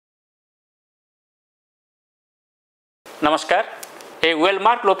Namaskar. A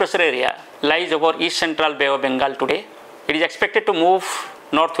well-marked low pressure area lies over Eastcentral Bay of Bengal today. It is expected to move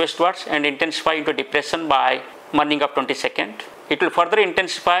northwestwards and intensify into depression by morning of 22nd. It will further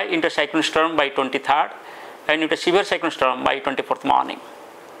intensify into a cyclonic storm by 23rd and into a severe cyclonic storm by 24th morning.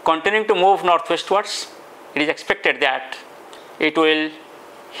 Continuing to move northwestwards, it is expected that it will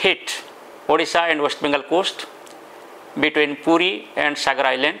hit Odisha and West Bengal coast between Puri and Sagar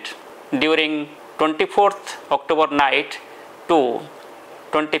Island during 24th October night to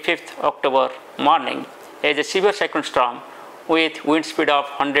 25th October morning as a severe cyclonic storm with wind speed of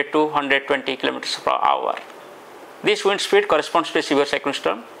 100 to 120 km per hour. This wind speed corresponds to a severe cyclonic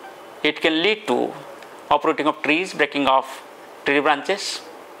storm. It can lead to uprooting of trees, breaking of tree branches,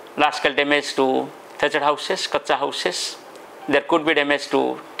 large scale damage to thatched houses, kacha houses. There could be damage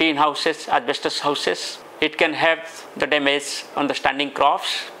to tin houses, asbestos houses. It can have the damage on the standing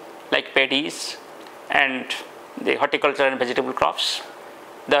crops like paddies and the horticulture and vegetable crops.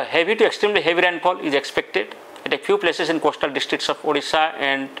 The heavy to extremely heavy rainfall is expected at a few places in coastal districts of Odisha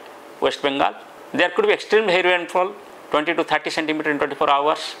and West Bengal. There could be extremely heavy rainfall 20 to 30 centimeters in 24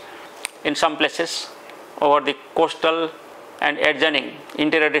 hours in some places over the coastal and adjoining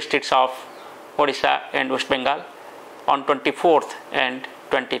interior districts of Odisha and West Bengal on 24th and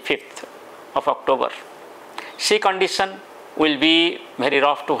 25th of October. Sea condition will be very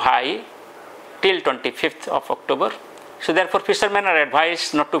rough to high till 25th of October. So therefore fishermen are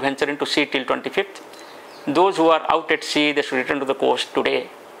advised not to venture into sea till 25th. Those who are out at sea, they should return to the coast today.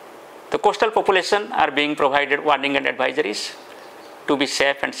 The coastal population are being provided warning and advisories to be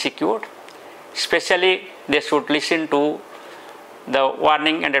safe and secured. Especially they should listen to the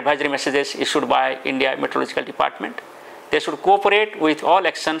warning and advisory messages issued by India Meteorological Department. They should cooperate with all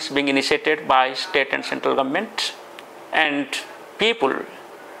actions being initiated by state and central government, and people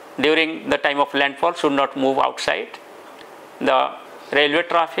during the time of landfall should not move outside. The railway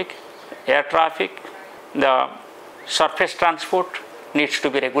traffic, air traffic, the surface transport needs to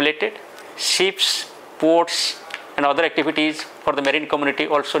be regulated. Ships, ports and other activities for the marine community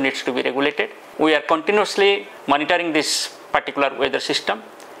also needs to be regulated. We are continuously monitoring this particular weather system,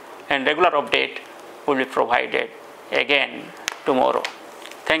 and regular update will be provided again tomorrow.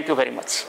 Thank you very much.